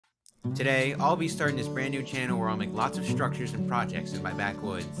Today, I'll be starting this brand new channel where I'll make lots of structures and projects in my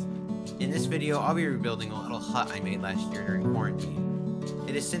backwoods. In this video, I'll be rebuilding a little hut I made last year during quarantine.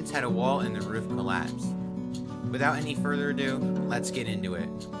 It has since had a wall and the roof collapse. Without any further ado, let's get into it.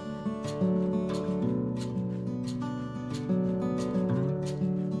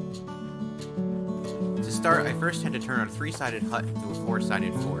 To start, I first had to turn a 3-sided hut into a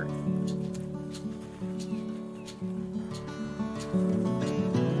 4-sided fort.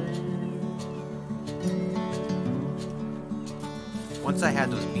 Once I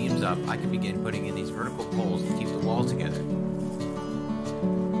had those beams up, I could begin putting in these vertical poles to keep the wall together.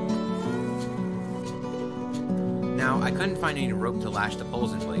 Now, I couldn't find any rope to lash the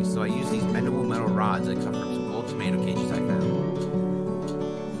poles in place, so I used these bendable metal rods that come from some old tomato cages I found.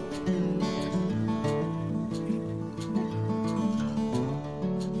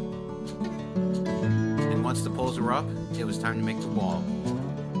 And once the poles were up, it was time to make the wall.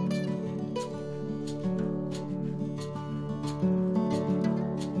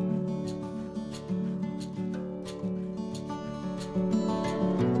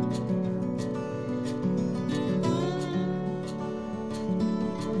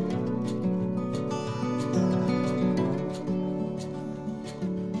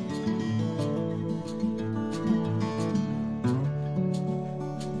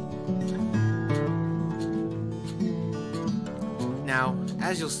 Now,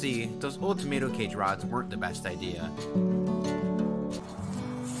 as you'll see, those old tomato cage rods weren't the best idea.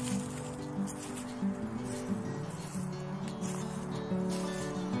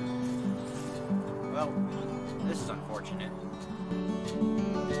 Well, this is unfortunate.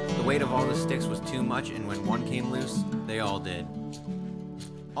 The weight of all the sticks was too much, and when one came loose, they all did.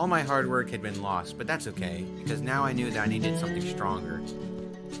 All my hard work had been lost, but that's okay, because now I knew that I needed something stronger.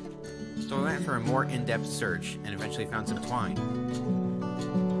 So I went for a more in-depth search, and eventually found some twine.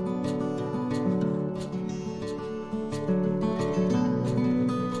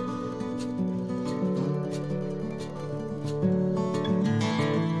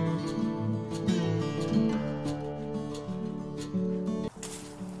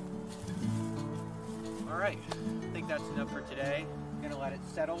 Alright, I think that's enough for today. I'm gonna let it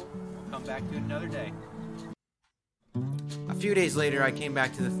settle. We'll come back to it another day. A few days later, I came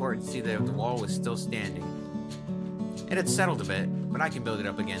back to the fort to see that the wall was still standing. It had settled a bit, but I can build it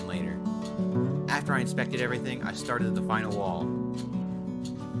up again later. After I inspected everything, I started the final wall.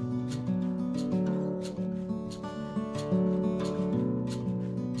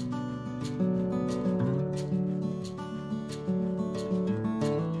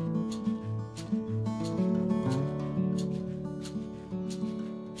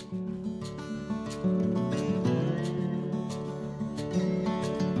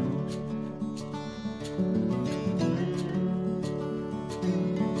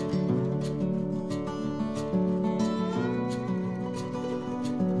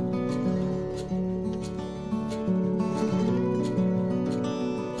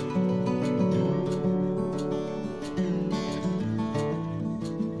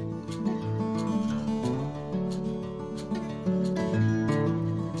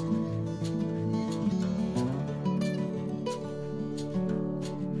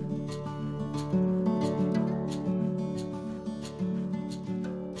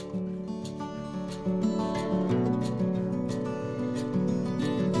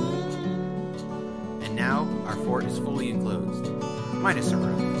 Now, our fort is fully enclosed, minus a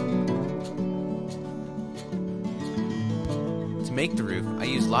roof. To make the roof, I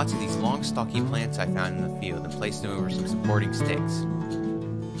used lots of these long stocky plants I found in the field and placed them over some supporting sticks.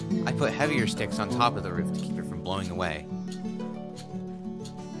 I put heavier sticks on top of the roof to keep it from blowing away.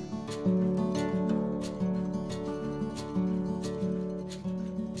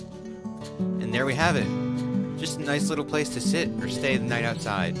 And there we have it. Just a nice little place to sit or stay the night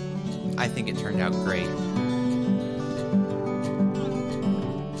outside. I think it turned out great.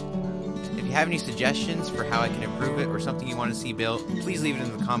 If you have any suggestions for how I can improve it or something you want to see built, please leave it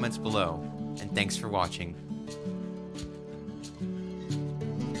in the comments below. And thanks for watching.